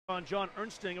On John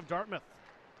Ernsting of Dartmouth.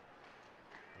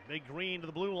 The big green to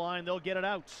the blue line, they'll get it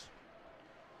out.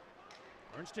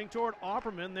 Ernsting toward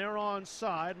Opperman, they're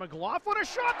onside. McLaughlin a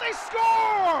shot, they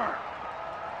score!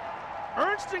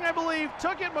 Ernsting, I believe,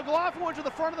 took it. McLaughlin went to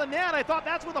the front of the net. I thought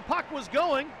that's where the puck was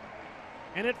going.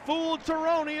 And it fooled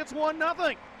Tironi. It's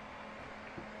 1-0.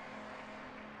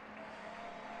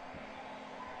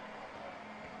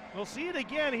 We'll see it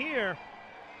again here.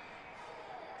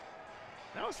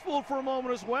 That was fooled for a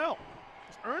moment as well.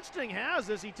 Ernsting has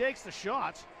this, he takes the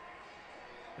shot.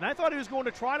 And I thought he was going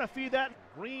to try to feed that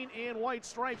green and white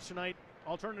stripes tonight,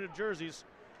 alternative jerseys.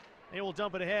 They will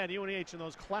dump it ahead, UNH in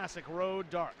those classic road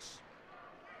darks.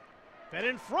 Fed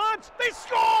in front, they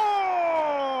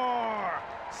score!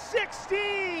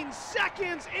 16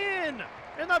 seconds in,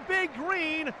 and the Big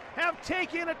Green have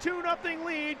taken a 2-0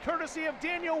 lead, courtesy of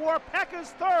Daniel Warpeka's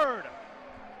third.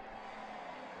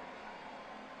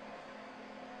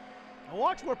 Now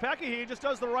watch Warpeka here, he just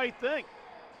does the right thing.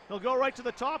 He'll go right to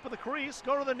the top of the crease,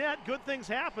 go to the net, good things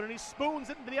happen, and he spoons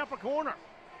it into the upper corner.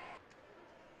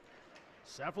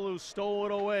 Cephalou stole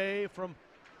it away from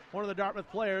one of the Dartmouth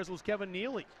players, was Kevin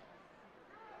Neely.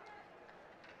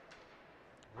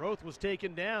 Roth was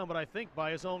taken down, but I think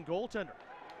by his own goaltender.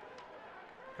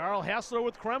 Carl Hassler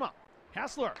with Crema.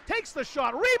 Hassler takes the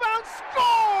shot, rebound,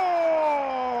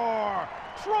 score!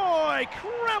 Troy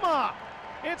Crema!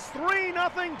 It's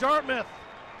 3-0 Dartmouth.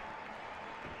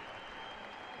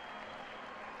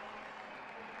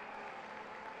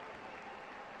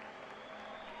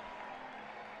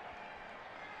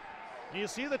 You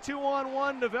see the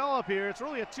 2-on-1 develop here. It's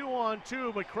really a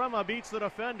 2-on-2, but Crema beats the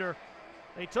defender.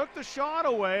 They took the shot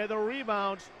away. The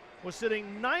rebound was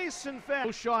sitting nice and fast.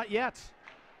 No shot yet.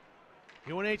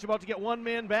 UNH about to get one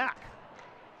man back.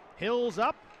 Hills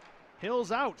up,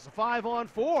 Hills out. It's a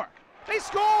 5-on-4. They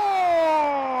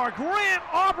score! Grant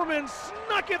Opperman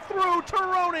snuck it through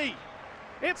Tironi.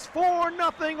 It's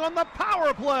 4-0 on the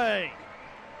power play.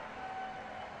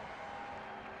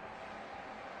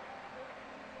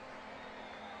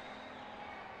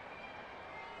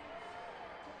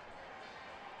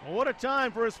 Well, what a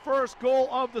time for his first goal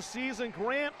of the season.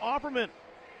 Grant Opperman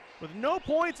with no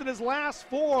points in his last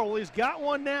 4. Well, he's got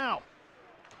one now.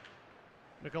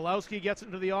 Michalowski gets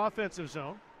into the offensive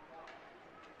zone.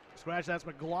 Scratch, that's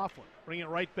McLaughlin. Bring it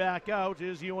right back out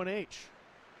is UNH.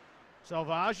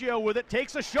 Salvaggio with it,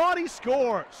 takes a shot, he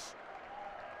scores.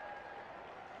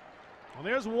 Well,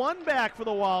 there's one back for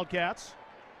the Wildcats.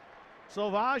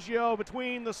 Salvaggio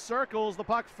between the circles, the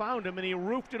puck found him and he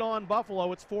roofed it on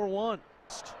Buffalo. It's 4-1.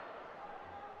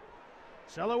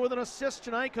 Seller with an assist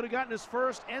tonight, could have gotten his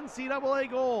first NCAA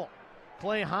goal.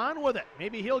 Clay Hahn with it,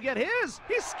 maybe he'll get his.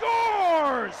 He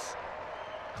scores!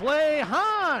 Clay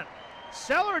Hahn.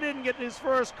 Seller didn't get his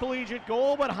first collegiate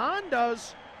goal, but Hahn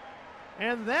does.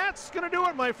 And that's going to do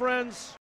it, my friends.